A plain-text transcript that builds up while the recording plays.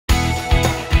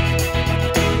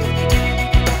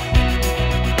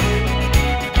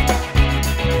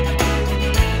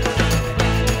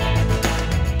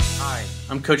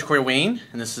Coach Corey Wayne,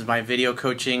 and this is my video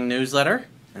coaching newsletter.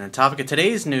 And the topic of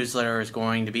today's newsletter is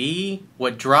going to be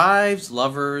what drives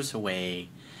lovers away.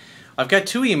 I've got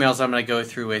two emails I'm going to go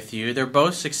through with you. They're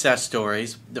both success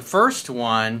stories. The first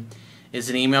one is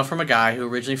an email from a guy who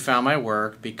originally found my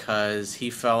work because he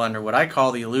fell under what I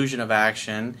call the illusion of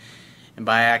action. And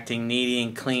by acting needy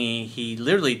and clingy, he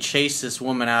literally chased this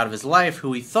woman out of his life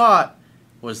who he thought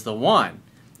was the one.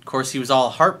 Of course, he was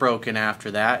all heartbroken after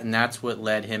that, and that's what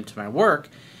led him to my work.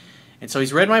 And so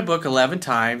he's read my book 11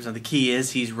 times, and the key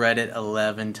is he's read it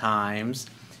 11 times,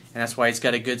 and that's why he's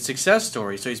got a good success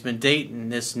story. So he's been dating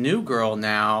this new girl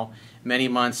now many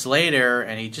months later,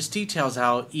 and he just details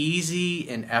how easy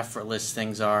and effortless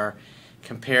things are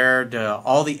compared to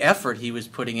all the effort he was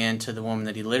putting into the woman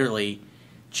that he literally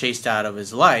chased out of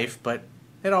his life, but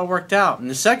it all worked out. And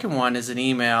the second one is an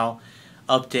email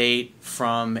update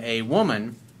from a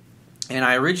woman, and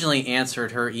I originally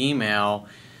answered her email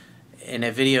in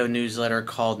a video newsletter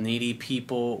called Needy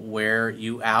People Wear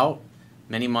You Out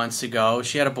many months ago.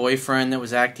 She had a boyfriend that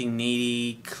was acting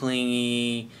needy,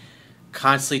 clingy,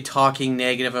 constantly talking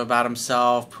negative about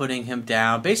himself, putting him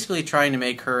down, basically trying to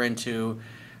make her into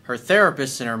her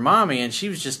therapist and her mommy, and she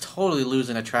was just totally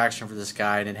losing attraction for this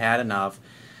guy and had had enough.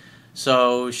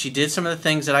 So she did some of the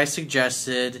things that I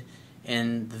suggested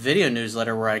in the video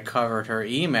newsletter where I covered her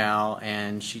email,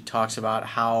 and she talks about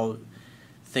how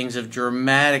things have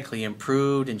dramatically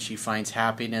improved and she finds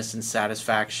happiness and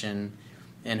satisfaction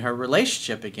in her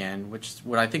relationship again, which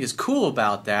what I think is cool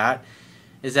about that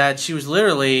is that she was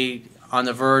literally on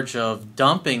the verge of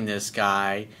dumping this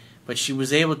guy, but she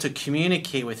was able to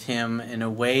communicate with him in a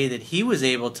way that he was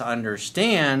able to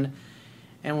understand,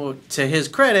 and to his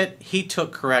credit, he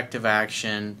took corrective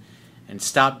action and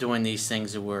stopped doing these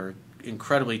things that were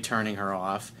incredibly turning her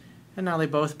off, and now they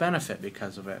both benefit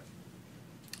because of it.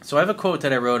 So I have a quote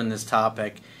that I wrote in this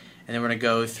topic, and then we're going to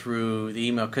go through the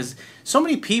email, because so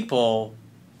many people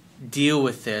deal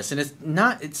with this, and it's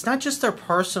not just their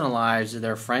personal lives or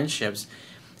their friendships,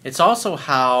 it's also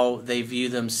how they view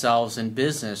themselves in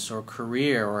business or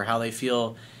career, or how they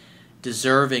feel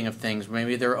deserving of things.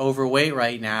 Maybe they're overweight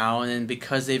right now, and then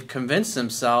because they've convinced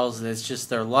themselves that it's just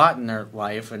their lot in their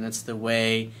life and it's the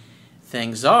way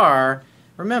things are.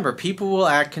 Remember, people will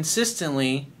act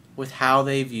consistently with how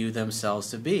they view themselves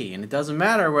to be, and it doesn't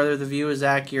matter whether the view is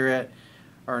accurate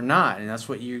or not, and that's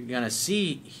what you're going to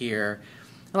see here.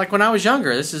 Like when I was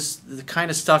younger, this is the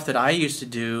kind of stuff that I used to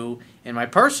do in my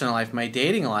personal life, my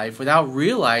dating life, without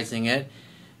realizing it,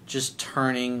 just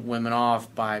turning women off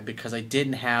because I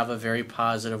didn't have a very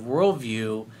positive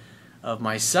worldview of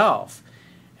myself.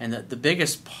 And the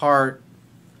biggest part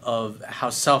of how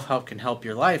self-help can help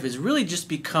your life is really just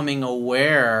becoming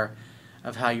aware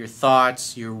of how your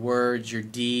thoughts, your words, your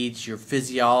deeds, your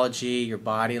physiology, your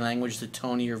body language, the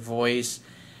tone of your voice,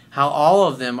 how all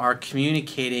of them are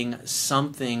communicating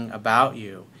something about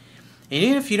you. And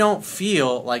even if you don't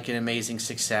feel like an amazing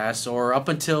success, or up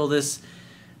until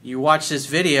you watch this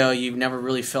video, you've never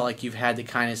really felt like you've had the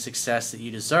kind of success that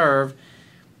you deserve,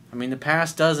 I mean, the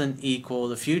past doesn't equal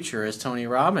the future, as Tony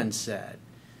Robbins said.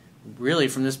 Really,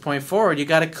 from this point forward, you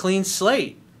got a clean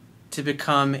slate to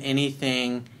become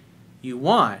anything you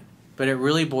want. But it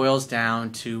really boils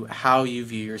down to how you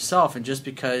view yourself. And just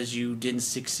because you didn't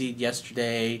succeed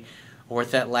yesterday, or with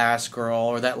that last girl,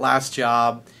 or that last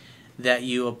job that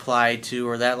you applied to,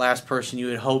 or that last person you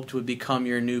had hoped would become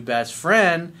your new best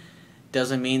friend,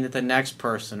 doesn't mean that the next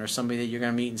person, or somebody that you're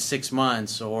going to meet in 6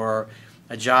 months, or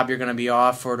a job you're going to be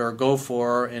offered or go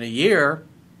for in a year,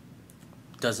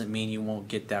 doesn't mean you won't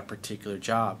get that particular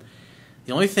job.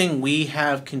 The only thing we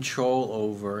have control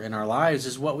over in our lives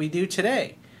is what we do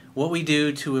today. What we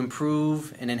do to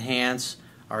improve and enhance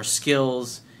our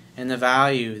skills and the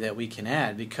value that we can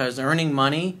add. Because earning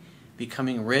money,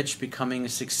 becoming rich, becoming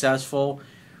successful,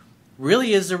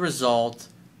 really is a result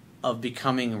of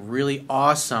becoming really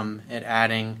awesome at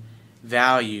adding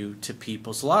value to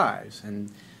people's lives.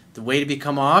 And the way to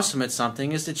become awesome at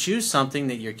something is to choose something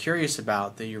that you're curious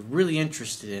about, that you're really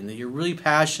interested in, that you're really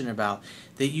passionate about,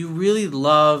 that you really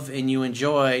love and you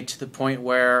enjoy, to the point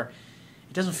where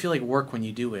it doesn't feel like work when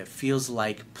you do it. It feels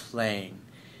like playing.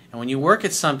 And when you work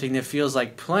at something that feels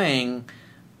like playing,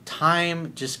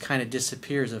 time just kind of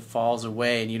disappears. It falls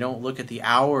away, and you don't look at the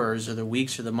hours or the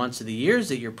weeks or the months or the years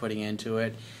that you're putting into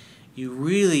it. You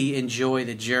really enjoy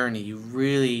the journey. You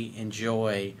really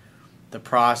enjoy the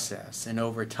process. And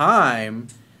over time,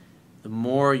 the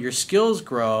more your skills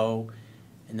grow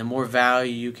and the more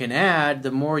value you can add,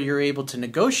 the more you're able to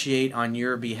negotiate on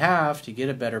your behalf to get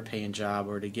a better paying job,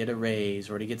 or to get a raise,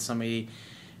 or to get somebody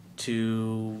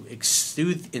to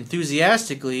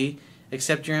enthusiastically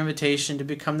accept your invitation to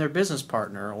become their business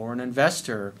partner or an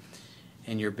investor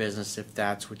in your business if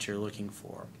that's what you're looking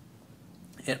for.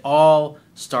 It all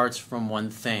starts from one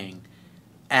thing: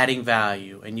 adding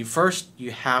value. And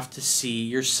you have to see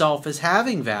yourself as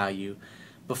having value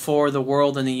before the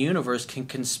world and the universe can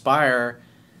conspire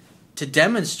to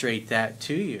demonstrate that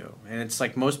to you. And it's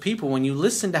like most people, when you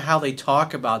listen to how they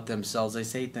talk about themselves, they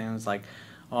say things like,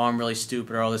 oh, I'm really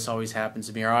stupid, or oh, this always happens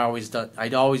to me, or I always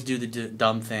do the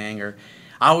dumb thing, or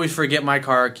I always forget my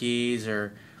car keys,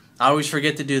 or I always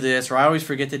forget to do this, or I always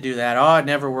forget to do that. Oh, it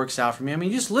never works out for me. I mean,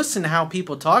 you just listen to how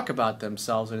people talk about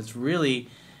themselves, and it's really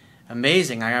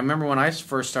amazing. I remember when I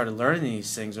first started learning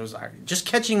these things, it was just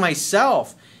catching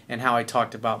myself and how I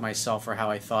talked about myself or how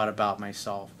I thought about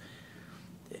myself.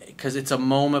 Because it's a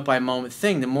moment-by-moment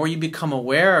thing. The more you become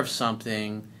aware of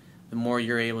something, the more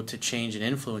you're able to change and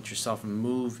influence yourself and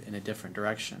move in a different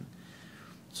direction.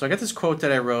 So I got this quote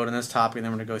that I wrote on this topic, and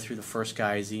then I'm going to go through the first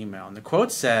guy's email. And the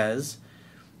quote says,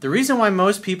 "The reason why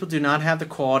most people do not have the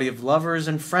quality of lovers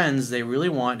and friends they really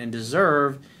want and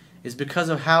deserve is because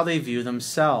of how they view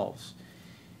themselves.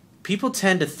 People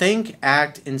tend to think,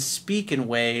 act, and speak in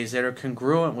ways that are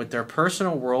congruent with their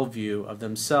personal worldview of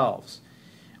themselves.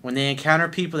 When they encounter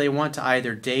people they want to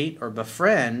either date or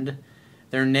befriend,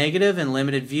 their negative and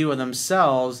limited view of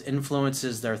themselves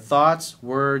influences their thoughts,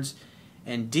 words,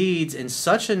 and deeds in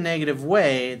such a negative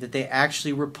way that they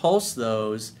actually repulse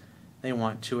those they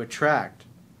want to attract.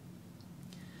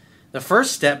 The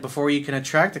first step before you can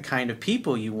attract the kind of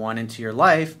people you want into your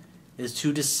life is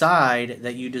to decide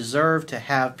that you deserve to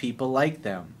have people like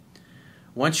them.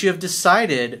 Once you have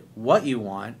decided what you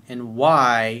want and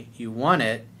why you want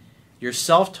it, your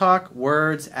self-talk,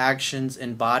 words, actions,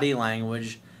 and body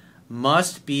language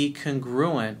must be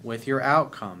congruent with your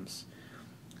outcomes.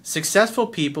 Successful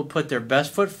people put their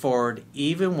best foot forward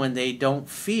even when they don't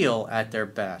feel at their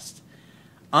best.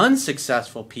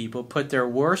 Unsuccessful people put their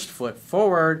worst foot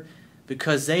forward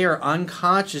because they are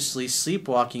unconsciously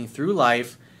sleepwalking through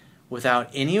life without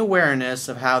any awareness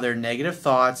of how their negative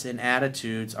thoughts and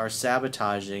attitudes are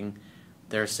sabotaging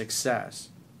their success."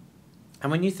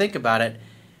 And when you think about it,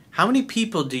 how many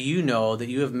people do you know that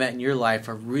you have met in your life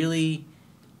are really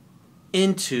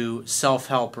into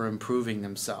self-help or improving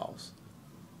themselves?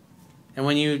 And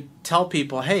when you tell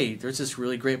people, hey, there's this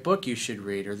really great book you should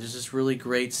read, or there's this really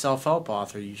great self-help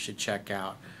author you should check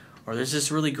out, or there's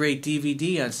this really great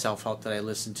DVD on self-help that I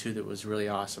listened to that was really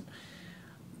awesome,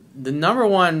 the number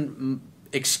one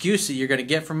excuse that you're going to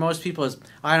get from most people is,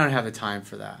 I don't have the time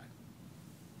for that.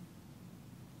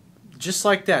 Just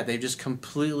like that, they've just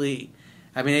completely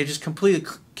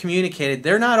communicated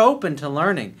they're not open to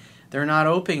learning. They're not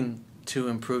open to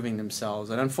improving themselves.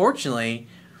 And unfortunately,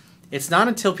 it's not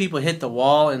until people hit the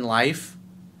wall in life,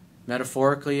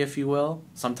 metaphorically if you will,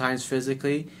 sometimes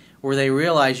physically, where they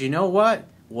realize, you know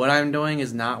what I'm doing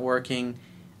is not working.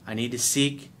 I need to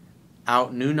seek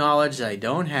out new knowledge that I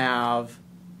don't have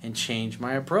and change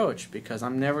my approach, because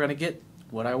I'm never going to get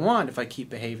what I want if I keep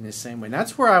behaving the same way. And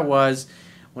that's where I was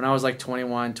when I was like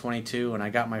 21, 22, and I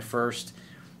got my first,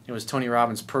 it was Tony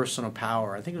Robbins' Personal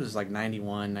Power. I think it was like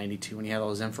 91, 92 when he had all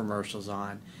those infomercials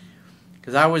on.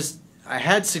 Because I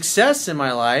had success in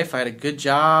my life. I had a good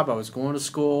job. I was going to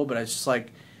school, but it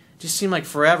just seemed like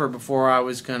forever before I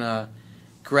was going to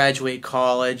graduate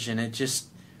college, and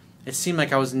it seemed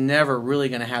like I was never really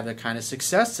going to have the kind of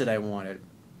success that I wanted.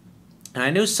 And I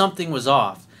knew something was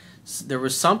off. There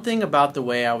was something about the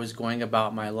way I was going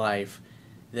about my life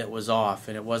that was off,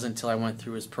 and it wasn't until I went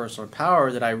through his Personal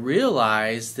Power that I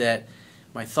realized that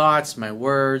my thoughts, my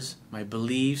words, my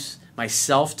beliefs, my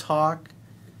self-talk,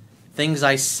 things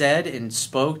I said and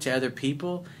spoke to other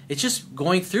people, it's just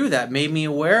going through that made me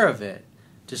aware of it.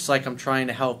 Just like I'm trying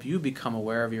to help you become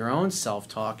aware of your own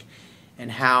self-talk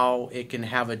and how it can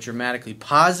have a dramatically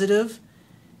positive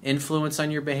influence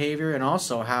on your behavior, and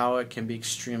also how it can be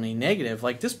extremely negative.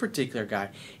 Like this particular guy,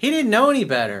 he didn't know any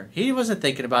better. He wasn't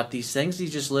thinking about these things.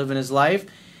 He's just living his life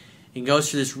and goes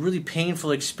through this really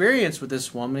painful experience with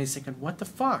this woman. He's thinking, what the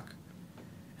fuck?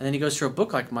 And then he goes through a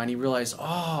book like mine. He realized,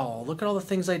 oh, look at all the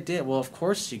things I did. Well, of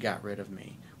course she got rid of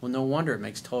me. Well, no wonder. It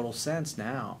makes total sense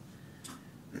now.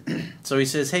 So he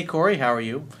says, hey, Corey, how are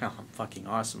you? Well, I'm fucking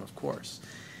awesome, of course.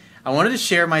 I wanted to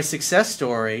share my success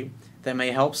story that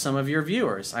may help some of your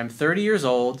viewers. I'm 30 years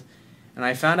old, and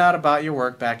I found out about your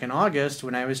work back in August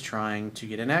when I was trying to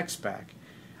get an ex back.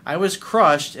 I was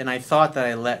crushed, and I thought that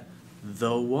I let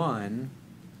the one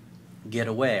get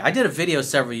away. I did a video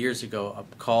several years ago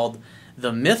called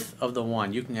The Myth of the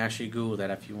One. You can actually Google that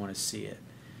if you want to see it.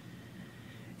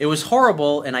 It was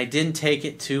horrible, and I didn't take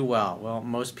it too well. Well,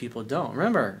 most people don't.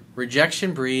 Remember,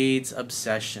 rejection breeds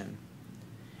obsession.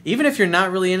 Even if you're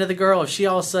not really into the girl, if she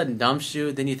all of a sudden dumps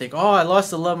you, then you think, oh, I lost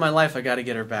the love of my life, I got to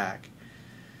get her back.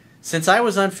 Since I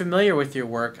was unfamiliar with your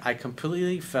work, I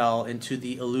completely fell into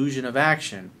the illusion of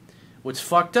action. What's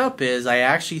fucked up is I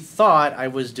actually thought I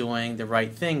was doing the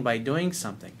right thing by doing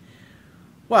something.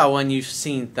 Well, when you've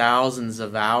seen thousands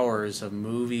of hours of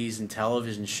movies and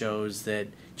television shows that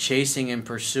chasing and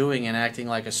pursuing and acting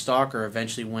like a stalker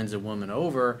eventually wins a woman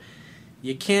over,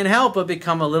 you can't help but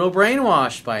become a little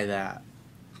brainwashed by that.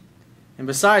 And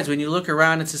besides, when you look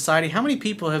around in society, how many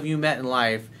people have you met in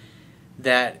life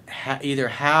that either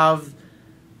have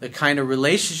the kind of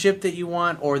relationship that you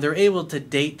want, or they're able to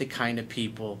date the kind of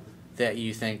people that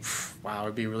you think, wow, it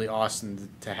would be really awesome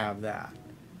to have that?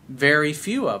 Very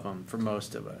few of them for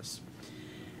most of us.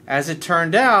 As it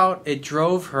turned out, it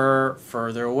drove her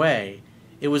further away.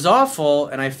 It was awful,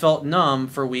 and I felt numb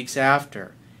for weeks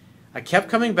after. I kept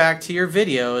coming back to your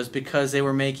videos because they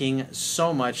were making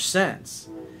so much sense.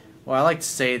 Well, I like to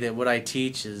say that what I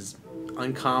teach is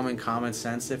uncommon common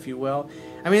sense, if you will.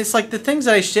 I mean, it's like the things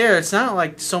that I share, it's not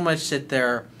like so much that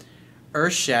they're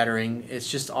earth-shattering.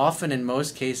 It's just often, in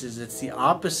most cases, it's the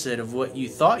opposite of what you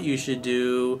thought you should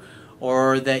do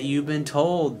or that you've been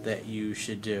told that you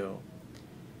should do.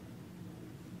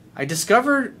 I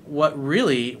discovered what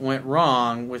really went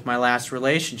wrong with my last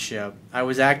relationship. I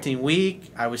was acting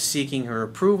weak, I was seeking her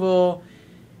approval,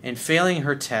 and failing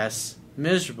her tests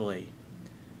miserably.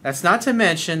 That's not to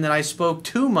mention that I spoke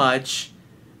too much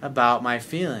about my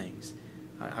feelings.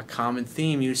 A common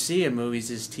theme you see in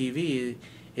movies is TV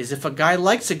is if a guy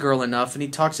likes a girl enough and he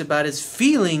talks about his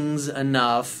feelings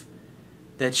enough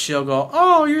that she'll go,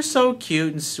 oh, you're so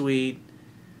cute and sweet.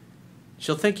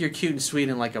 She'll think you're cute and sweet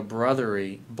in like a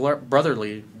brotherly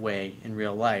way in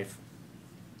real life.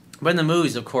 But in the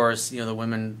movies, of course, the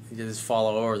women just fall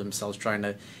over themselves trying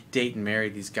to date and marry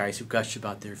these guys who gush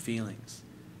about their feelings.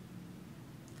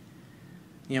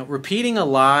 Repeating a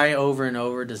lie over and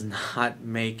over does not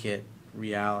make it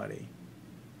reality.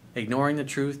 Ignoring the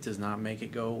truth does not make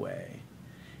it go away.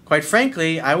 Quite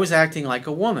frankly, I was acting like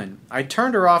a woman. I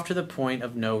turned her off to the point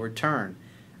of no return.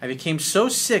 I became so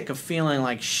sick of feeling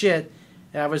like shit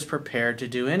that I was prepared to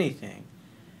do anything.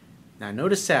 Now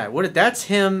notice that. That's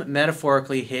him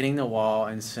metaphorically hitting the wall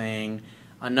and saying,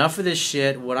 enough of this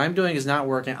shit, what I'm doing is not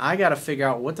working, I gotta figure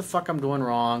out what the fuck I'm doing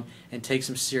wrong and take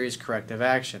some serious corrective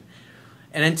action.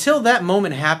 And until that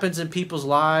moment happens in people's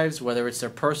lives, whether it's their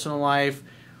personal life,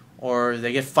 or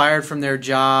they get fired from their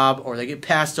job, or they get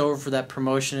passed over for that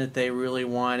promotion that they really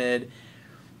wanted,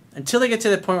 until they get to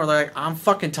the point where they're like, I'm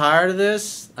fucking tired of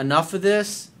this, enough of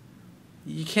this,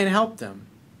 you can't help them.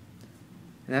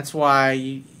 And that's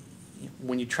why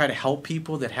when you try to help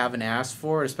people that haven't asked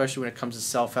for it, especially when it comes to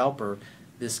self-help or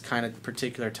this kind of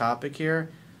particular topic here,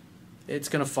 it's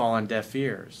going to fall on deaf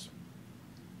ears.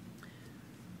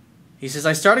 He says,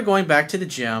 I started going back to the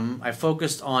gym, I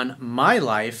focused on my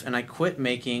life, and I quit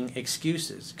making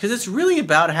excuses. Because it's really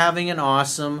about having an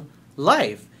awesome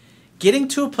life. Getting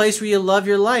to a place where you love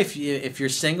your life. If you're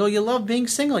single, you love being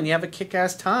single and you have a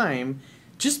kick-ass time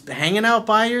just hanging out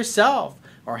by yourself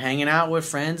or hanging out with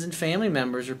friends and family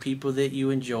members or people that you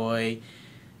enjoy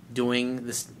doing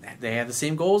this. They have the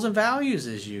same goals and values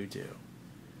as you do.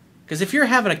 Because if you're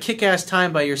having a kick-ass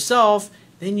time by yourself,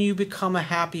 then you become a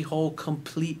happy, whole,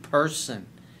 complete person.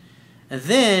 And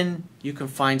then you can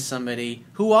find somebody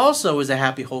who also is a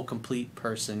happy, whole, complete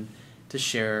person to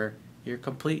share your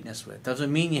completeness with.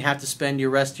 Doesn't mean you have to spend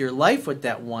your rest of your life with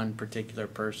that one particular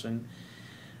person,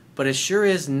 but it sure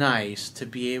is nice to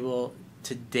be able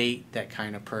to date that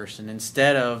kind of person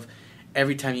instead of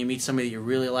every time you meet somebody that you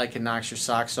really like and knocks your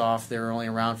socks off, they're only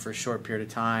around for a short period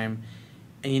of time,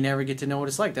 and you never get to know what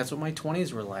it's like. That's what my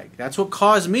 20s were like. That's what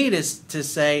caused me to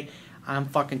say, I'm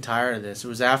fucking tired of this. It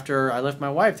was after I left my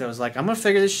wife that I was like, I'm going to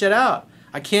figure this shit out.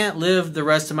 I can't live the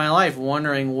rest of my life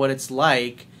wondering what it's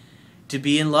like to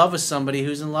be in love with somebody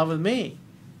who's in love with me.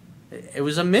 It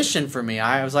was a mission for me.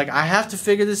 I was like, I have to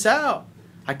figure this out.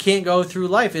 I can't go through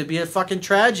life. It'd be a fucking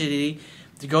tragedy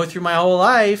to go through my whole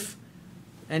life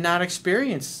and not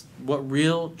experience what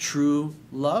real, true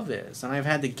love is. And I've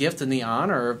had the gift and the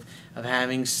honor of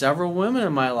having several women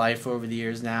in my life over the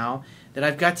years now that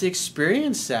I've got to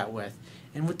experience that with.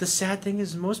 And what the sad thing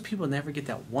is, most people never get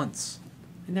that once.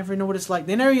 They never know what it's like.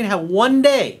 They never even have one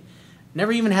day,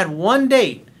 never even had one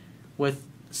date with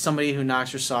somebody who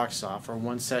knocks your socks off or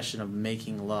one session of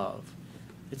making love.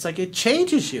 It's like it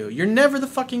changes you. You're never the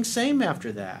fucking same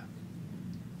after that.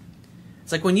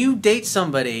 It's like when you date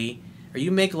somebody or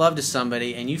you make love to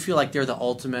somebody and you feel like they're the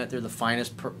ultimate, they're the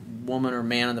finest woman or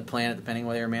man on the planet, depending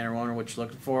whether you're a man or woman or what you're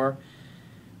looking for.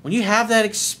 When you have that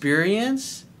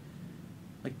experience,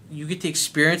 Like, you get the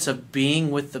experience of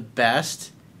being with the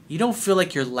best. You don't feel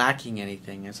like you're lacking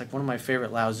anything. It's like one of my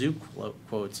favorite Lao Tzu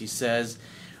quotes. He says,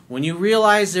 when you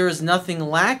realize there is nothing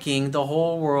lacking, the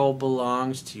whole world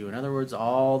belongs to you. In other words,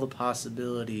 all the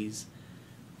possibilities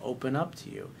open up to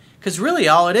you. Because really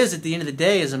all it is at the end of the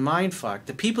day is a mind fuck.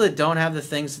 The people that don't have the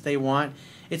things that they want,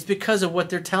 it's because of what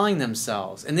they're telling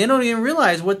themselves. And they don't even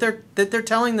realize that they're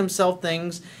telling themselves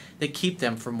things that keep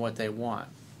them from what they want.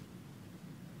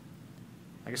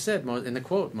 Like I said, in the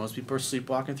quote, most people are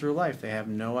sleepwalking through life. They have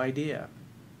no idea.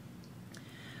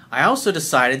 I also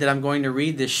decided that I'm going to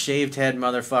read this shaved head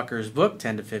motherfucker's book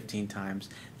 10 to 15 times.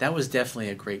 That was definitely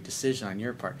a great decision on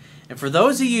your part. And for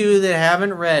those of you that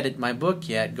haven't read my book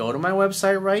yet, go to my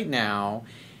website right now.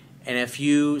 And if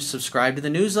you subscribe to the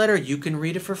newsletter, you can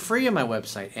read it for free on my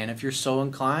website. And if you're so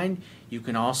inclined, you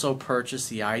can also purchase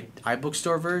the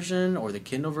iBookstore version or the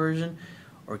Kindle version,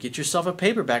 or get yourself a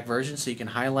paperback version so you can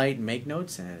highlight and make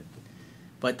notes in it.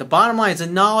 But the bottom line is the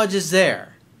knowledge is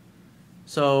there.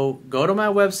 So go to my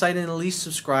website and at least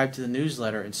subscribe to the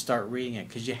newsletter and start reading it,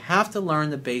 because you have to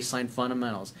learn the baseline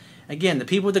fundamentals. Again, the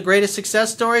people with the greatest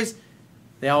success stories,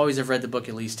 they always have read the book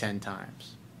at least 10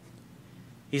 times.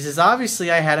 He says,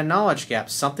 obviously I had a knowledge gap.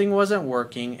 Something wasn't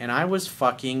working and I was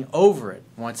fucking over it.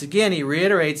 Once again, he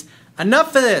reiterates,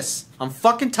 enough of this. I'm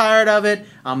fucking tired of it.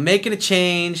 I'm making a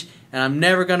change and I'm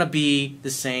never going to be the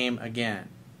same again.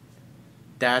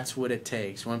 That's what it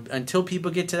takes. Until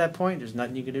people get to that point, there's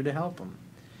nothing you can do to help them.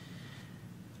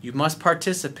 You must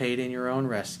participate in your own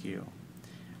rescue.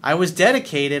 I was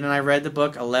dedicated and I read the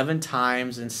book 11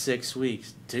 times in 6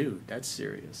 weeks. Dude, that's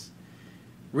serious.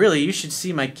 Really, you should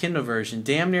see my Kindle version.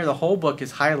 Damn near the whole book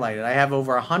is highlighted. I have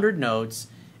over 100 notes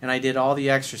and I did all the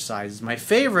exercises. My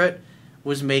favorite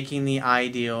was making the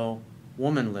ideal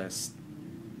woman list.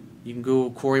 You can Google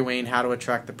Corey Wayne, How to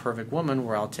Attract the Perfect Woman,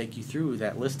 where I'll take you through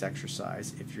that list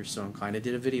exercise if you're so inclined. I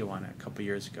did a video on it a couple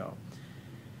years ago.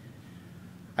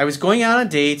 I was going out on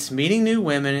dates, meeting new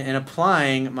women, and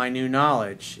applying my new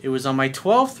knowledge. It was on my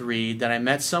 12th read that I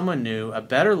met someone new, a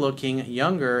better-looking,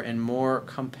 younger, and more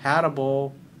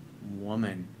compatible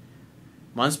woman.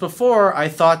 Months before, I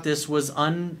thought this was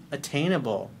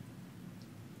unattainable.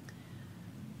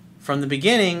 From the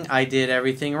beginning, I did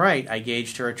everything right. I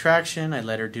gauged her attraction, I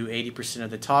let her do 80% of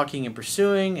the talking and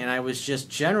pursuing, and I was just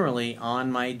generally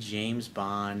on my James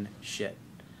Bond shit.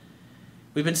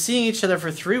 We've been seeing each other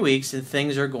for 3 weeks and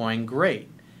things are going great.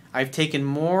 I've taken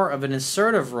more of an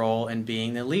assertive role in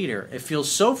being the leader. It feels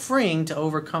so freeing to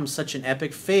overcome such an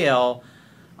epic fail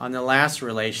on the last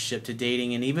relationship to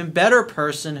dating an even better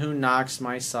person who knocks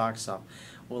my socks off.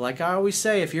 Well, like I always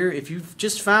say, if you've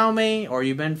just found me or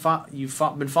you've been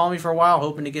following me for a while,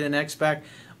 hoping to get an ex back,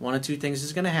 one of two things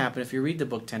is going to happen if you read the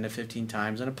book 10 to 15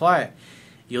 times and apply it.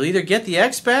 You'll either get the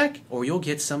ex back or you'll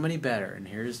get somebody better. And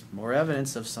here's more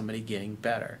evidence of somebody getting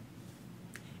better.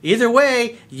 Either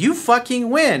way, you fucking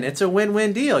win. It's a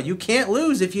win-win deal. You can't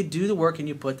lose if you do the work and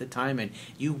you put the time in.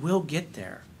 You will get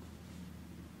there.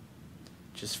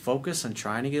 Just focus on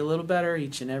trying to get a little better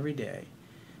each and every day.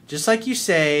 Just like you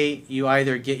say, you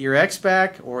either get your ex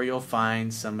back or you'll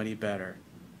find somebody better.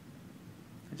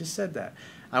 I just said that.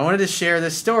 I wanted to share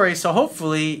this story, so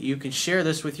hopefully you can share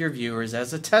this with your viewers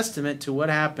as a testament to what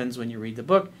happens when you read the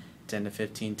book 10 to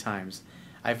 15 times.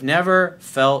 I've never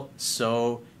felt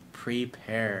so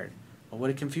prepared. Well, what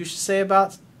did Confucius say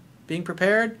about being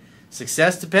prepared?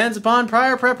 Success depends upon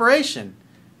prior preparation.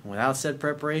 And without said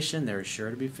preparation, there is sure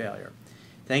to be failure.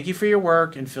 Thank you for your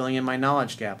work in filling in my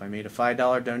knowledge gap. I made a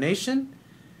 $5 donation.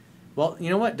 Well, you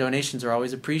know what? Donations are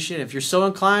always appreciated. If you're so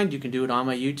inclined, you can do it on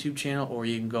my YouTube channel, or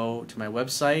you can go to my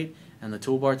website and the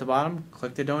toolbar at the bottom,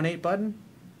 click the donate button,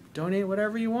 donate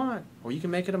whatever you want. Or you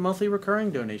can make it a monthly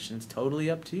recurring donation. It's totally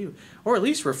up to you. Or at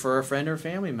least refer a friend or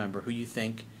family member who you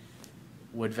think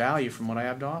would value from what I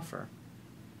have to offer.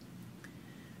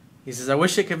 He says, I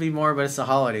wish it could be more, but it's the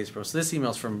holidays, bro. So this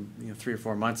email's from 3 or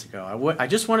 4 months ago. I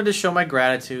just wanted to show my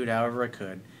gratitude however I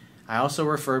could. I also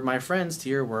referred my friends to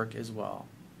your work as well.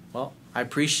 Well, I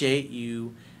appreciate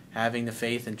you having the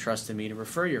faith and trust in me to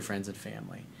refer your friends and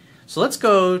family. So let's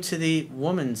go to the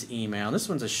woman's email. This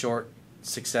one's a short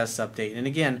success update. And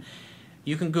again,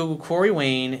 you can Google Corey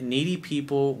Wayne, Needy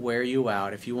People Wear You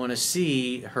Out, if you want to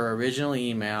see her original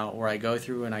email where I go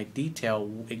through and I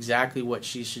detail exactly what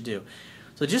she should do.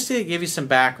 So just to give you some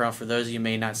background for those of you who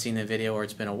may not have seen the video or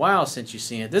it's been a while since you've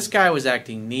seen it, this guy was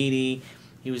acting needy,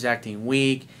 he was acting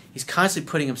weak, he's constantly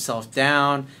putting himself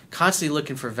down, constantly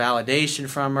looking for validation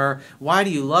from her. Why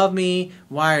do you love me?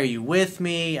 Why are you with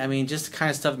me? I mean, just the kind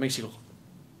of stuff that makes you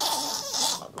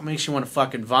go, makes you want to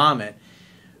fucking vomit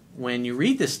when you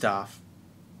read this stuff.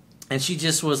 And she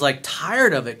just was like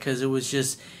tired of it because it was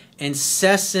just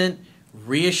incessant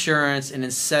reassurance and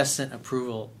incessant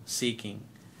approval seeking.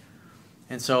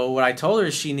 And so what I told her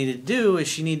she needed to do is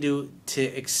she needed to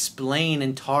explain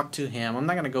and talk to him. I'm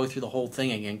not going to go through the whole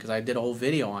thing again because I did a whole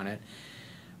video on it.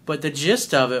 But the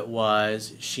gist of it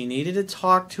was she needed to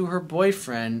talk to her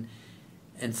boyfriend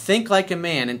and think like a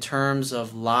man in terms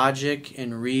of logic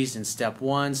and reason. Step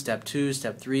 1, step 2,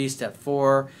 step 3, step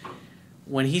 4.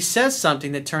 When he says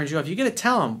something that turns you off, you got to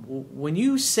tell him, when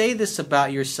you say this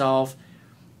about yourself,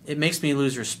 it makes me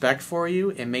lose respect for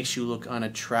you. It makes you look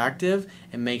unattractive.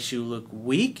 It makes you look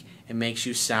weak. It makes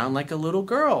you sound like a little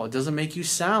girl. It doesn't make you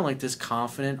sound like this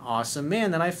confident, awesome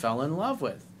man that I fell in love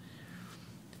with.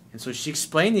 And so she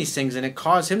explained these things, and it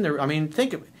caused him to, I mean,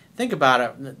 think about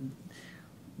it.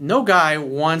 No guy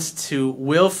wants to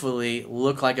willfully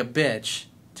look like a bitch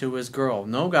to his girl.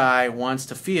 No guy wants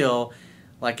to feel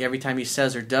like every time he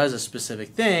says or does a specific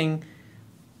thing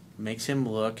makes him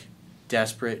look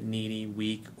desperate, needy,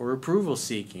 weak, or approval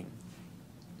seeking.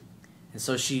 And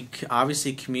so she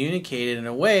obviously communicated in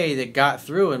a way that got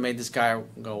through and made this guy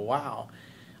go, wow,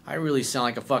 I really sound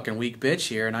like a fucking weak bitch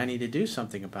here and I need to do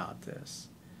something about this.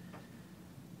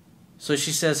 So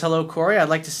she says, hello Corey, I'd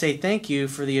like to say thank you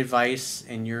for the advice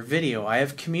in your video. I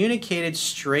have communicated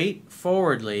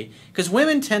straightforwardly, because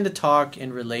women tend to talk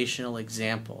in relational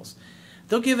examples.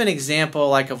 They'll give an example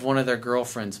like of one of their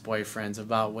girlfriend's boyfriends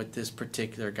about what this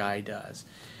particular guy does.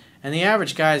 And the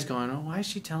average guy is going, oh, why is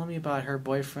she telling me about her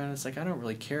boyfriend? It's like, I don't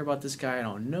really care about this guy. I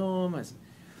don't know him.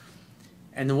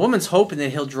 And the woman's hoping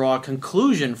that he'll draw a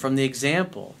conclusion from the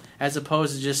example, as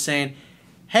opposed to just saying,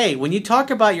 hey, when you talk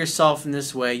about yourself in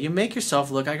this way, you make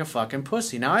yourself look like a fucking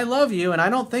pussy. Now, I love you, and I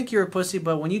don't think you're a pussy,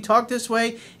 but when you talk this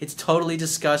way, it's totally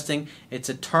disgusting. It's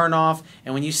a turn-off.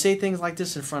 And when you say things like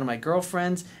this in front of my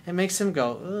girlfriends, it makes them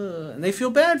go, ugh, and they feel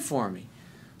bad for me.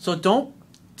 So don't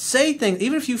say things.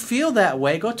 Even if you feel that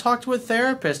way, go talk to a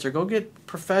therapist or go get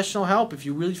professional help if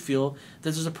you really feel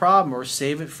this is a problem, or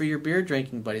save it for your beer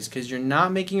drinking buddies, because you're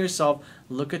not making yourself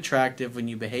look attractive when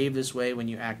you behave this way, when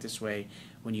you act this way,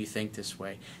 when you think this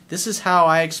way. This is how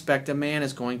I expect a man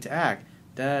is going to act.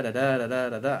 Da da da da da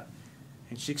da da.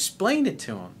 And she explained it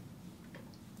to him.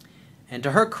 And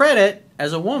to her credit,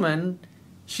 as a woman,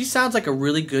 she sounds like a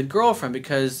really good girlfriend,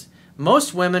 because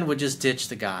most women would just ditch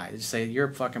the guy. They'd say, you're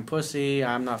a fucking pussy,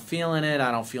 I'm not feeling it,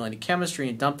 I don't feel any chemistry,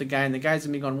 and dump the guy, and the guy's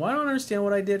gonna be going, well, I don't understand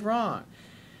what I did wrong.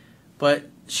 But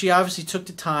she obviously took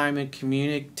the time and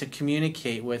to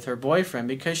communicate with her boyfriend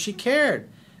because she cared.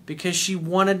 Because she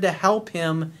wanted to help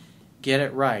him get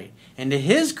it right. And to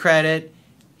his credit,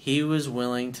 he was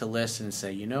willing to listen and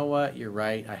say, you know what, you're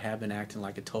right, I have been acting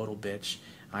like a total bitch.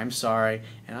 I'm sorry,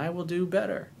 and I will do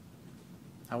better.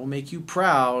 I will make you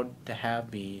proud to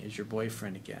have me as your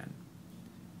boyfriend again.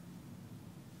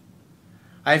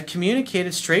 I have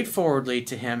communicated straightforwardly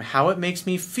to him how it makes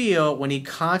me feel when he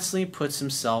constantly puts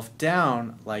himself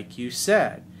down, like you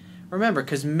said. Remember,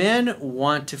 because men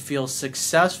want to feel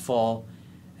successful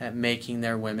at making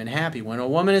their women happy. When a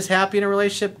woman is happy in a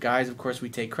relationship, guys, of course, we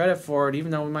take credit for it,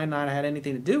 even though we might not have had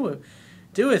anything to do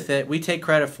with it, we take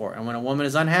credit for it. And when a woman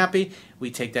is unhappy, we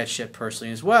take that shit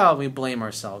personally as well. We blame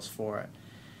ourselves for it.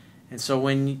 And so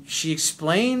when she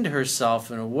explained herself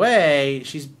in a way,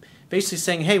 she's basically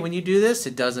saying, hey, when you do this,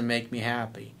 it doesn't make me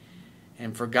happy.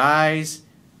 And for guys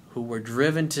who were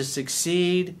driven to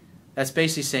succeed, that's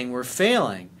basically saying we're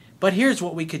failing. But here's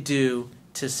what we could do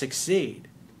to succeed.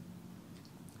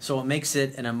 So it makes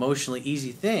it an emotionally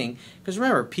easy thing. Because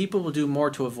remember, people will do more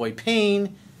to avoid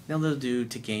pain than they'll do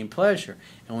to gain pleasure.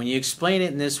 And when you explain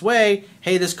it in this way,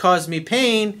 hey, this caused me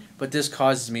pain, but this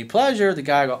causes me pleasure, the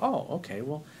guy will go, oh, okay,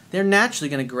 well, they're naturally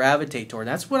going to gravitate toward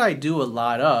it. That's what I do a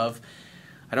lot of.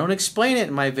 I don't explain it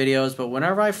in my videos, but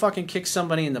whenever I fucking kick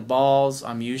somebody in the balls,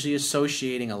 I'm usually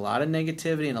associating a lot of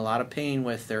negativity and a lot of pain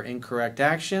with their incorrect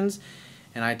actions.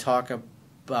 And I talk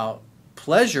about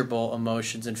pleasurable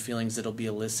emotions and feelings that'll be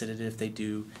elicited if they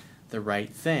do the right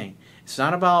thing. It's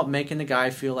not about making the guy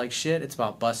feel like shit. It's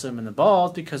about busting him in the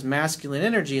balls, because masculine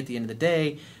energy at the end of the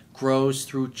day grows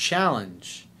through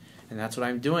challenge. And that's what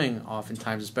I'm doing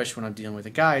oftentimes, especially when I'm dealing with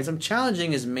a guy, is I'm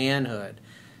challenging his manhood.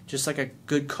 Just like a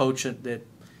good coach that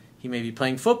he may be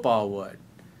playing football would.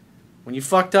 When you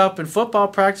fucked up in football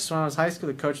practice when I was in high school,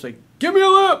 the coach was like, give me a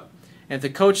lip! And if the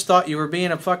coach thought you were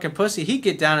being a fucking pussy, he'd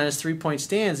get down in his three-point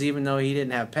stance even though he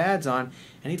didn't have pads on,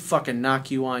 and he'd fucking knock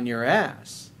you on your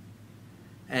ass.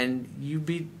 And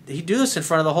he'd do this in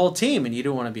front of the whole team, and you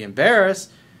don't want to be embarrassed.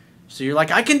 So you're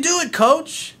like, I can do it,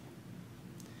 coach!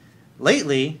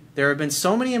 Lately, there have been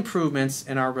so many improvements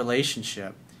in our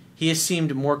relationship. He has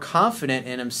seemed more confident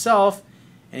in himself,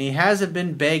 and he hasn't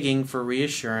been begging for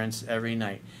reassurance every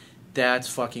night. That's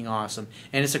fucking awesome.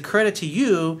 And it's a credit to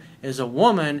you as a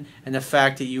woman and the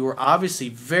fact that you were obviously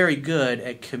very good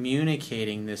at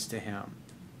communicating this to him.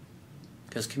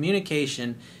 Because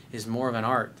communication is more of an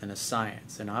art than a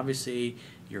science. And obviously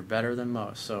you're better than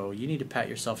most. So you need to pat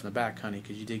yourself in the back, honey,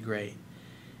 because you did great.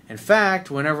 In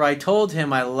fact, whenever I told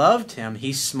him I loved him,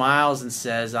 he smiles and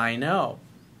says, I know.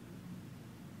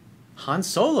 Han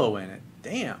Solo in it.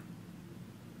 Damn.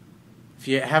 If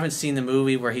you haven't seen the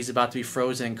movie where he's about to be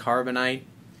frozen in carbonite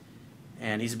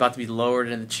and he's about to be lowered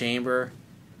in the chamber,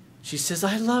 she says,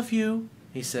 I love you.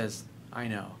 He says, I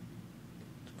know.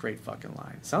 Great fucking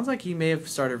line. Sounds like he may have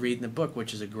started reading the book,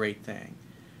 which is a great thing.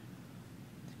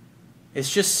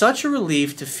 It's just such a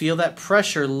relief to feel that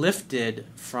pressure lifted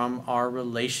from our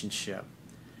relationship.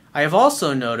 I have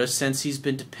also noticed since he's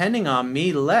been depending on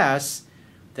me less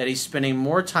that he's spending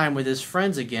more time with his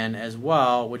friends again as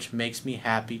well, which makes me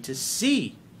happy to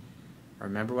see.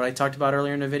 Remember what I talked about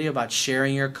earlier in the video about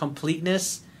sharing your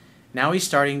completeness? Now he's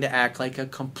starting to act like a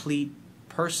complete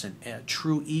person, a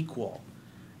true equal.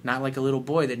 Not like a little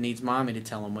boy that needs mommy to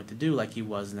tell him what to do like he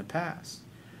was in the past.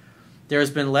 There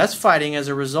has been less fighting as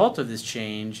a result of this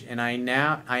change, and I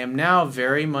am now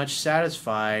very much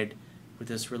satisfied with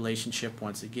this relationship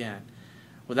once again.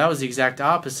 Well, that was the exact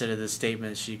opposite of the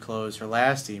statement she closed her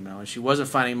last email. And she wasn't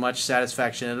finding much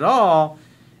satisfaction at all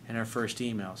in her first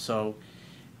email. So,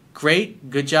 great.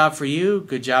 Good job for you.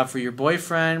 Good job for your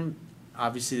boyfriend.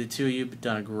 Obviously, the two of you have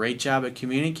done a great job at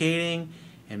communicating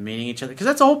and meeting each other. Because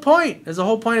that's the whole point. That's the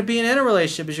whole point of being in a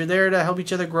relationship is you're there to help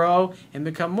each other grow and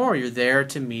become more. You're there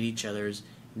to meet each other's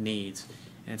needs.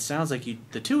 And it sounds like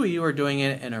the two of you are doing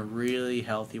it in a really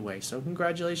healthy way. So,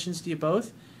 congratulations to you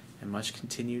both. And much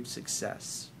continued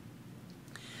success.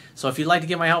 So if you'd like to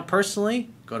get my help personally,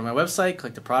 go to my website,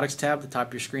 click the products tab at the top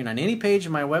of your screen on any page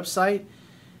of my website,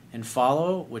 and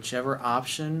follow whichever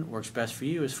option works best for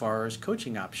you as far as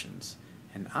coaching options.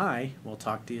 And I will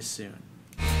talk to you soon.